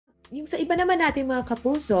Yung sa iba naman natin mga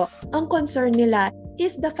kapuso, ang concern nila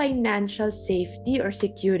is the financial safety or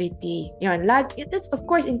security. Yun, that's of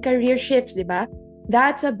course in career shifts, di ba?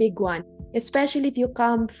 That's a big one. Especially if you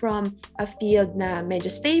come from a field na medyo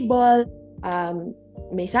stable,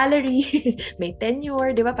 may salary, may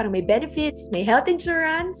tenure, di ba? Parang may benefits, may health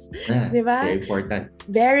insurance, di ba? Very important.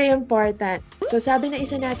 Very important. So sabi na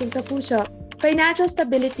isa nating kapuso, financial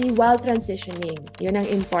stability while transitioning. Yun ang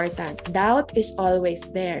important. Doubt is always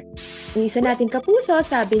there. Yung isa nating kapuso,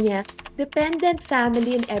 sabi niya, dependent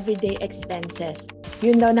family and everyday expenses.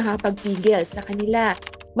 Yun daw nakapagpigil sa kanila.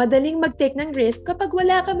 Madaling mag-take ng risk kapag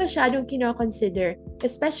wala ka masyadong kinoconsider,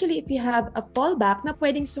 especially if you have a fallback na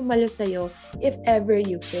pwedeng sumalo sa'yo if ever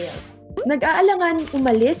you fail. Nag-aalangan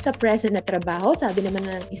umalis sa present na trabaho, sabi naman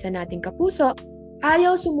ng isa nating kapuso,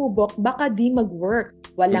 ayaw sumubok, baka di mag-work.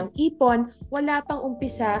 Walang ipon, wala pang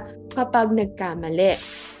umpisa kapag nagkamali.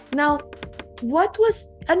 Now,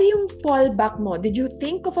 ano yung fallback mo? Did you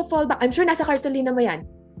think of a fallback? I'm sure nasa kartolina mo yan.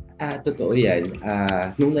 Totoo yan.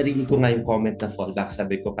 Nung narinig ko nga yung comment na fallback,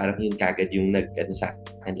 sabi ko parang yun kagad yung sa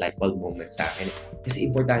akin, light bulb moment sa akin. Kasi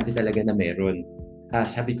importante talaga na meron.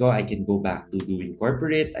 Sabi ko, I can go back to doing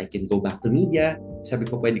corporate, I can go back to media. Sabi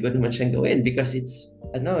ko, pwede ko naman siyang gawin because it's,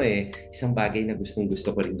 isang bagay na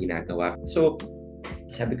gustong-gusto ko rin ginagawa. So,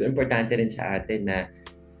 sabi ko, importante rin sa atin na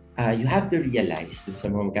you have to realize dun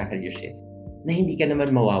sa mga magka-career shift na hindi ka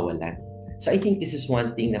naman mawawalan. So, I think this is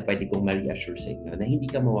one thing na pwede kong ma-reassure sa inyo na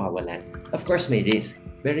hindi ka mawawalan. Of course, may risk,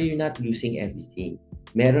 pero you're not losing everything.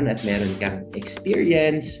 Meron at meron kang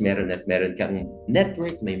experience, meron at meron kang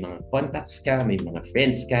network, may mga contacts ka, may mga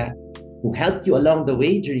friends ka who helped you along the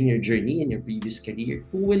way during your journey in your previous career,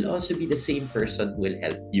 who will also be the same person who will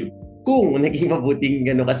help you. Kung naging mabuting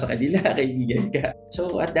ka sa kanila, kaibigan ka.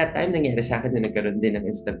 So at that time, nangyari sa akin na nagkaroon din ng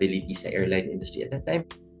instability sa airline industry. At that time,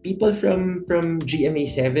 people from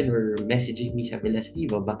GMA7 were messaging me, sabi nila,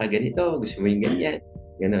 Steve, baka ganito, gusto mo yung ganyan.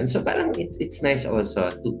 Ganon. So parang it's nice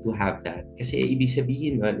also to have that. Kasi ibig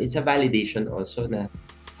sabihin nun, it's a validation also na,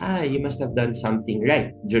 you must have done something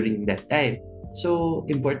right during that time. So,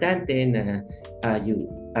 importante na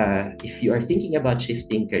if you are thinking about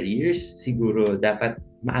shifting careers, siguro dapat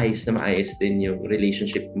maayos din yung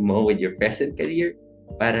relationship mo with your present career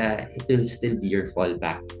para it will still be your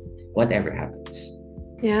fallback, whatever happens.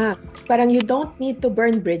 Yeah, parang you don't need to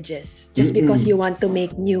burn bridges just because you want to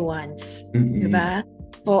make new ones. Diba?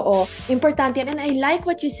 Oo, importante yan. And I like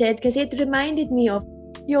what you said kasi it reminded me of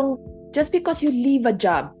yung just because you leave a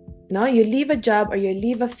job, no? You leave a job or you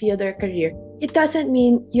leave a field or career, it doesn't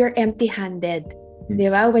mean you're empty-handed.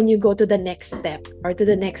 Diba? When you go to the next step or to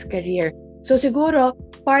the next career. So siguro,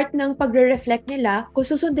 part ng pagre-reflect nila, kung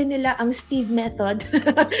susundin nila ang Steve method,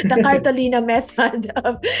 the Cartolina method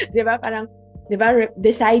of, diba? Parang, diba?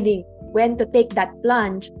 Deciding when to take that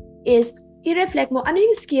plunge is i-reflect mo, ano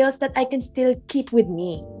yung skills that I can still keep with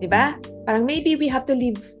me, di ba? Parang maybe we have to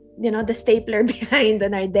leave, the stapler behind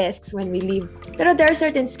on our desks when we leave. Pero there are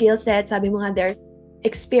certain skill sets, sabi mo nga, there are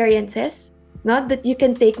experiences, no, that you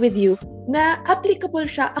can take with you na applicable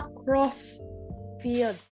siya across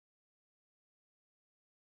fields.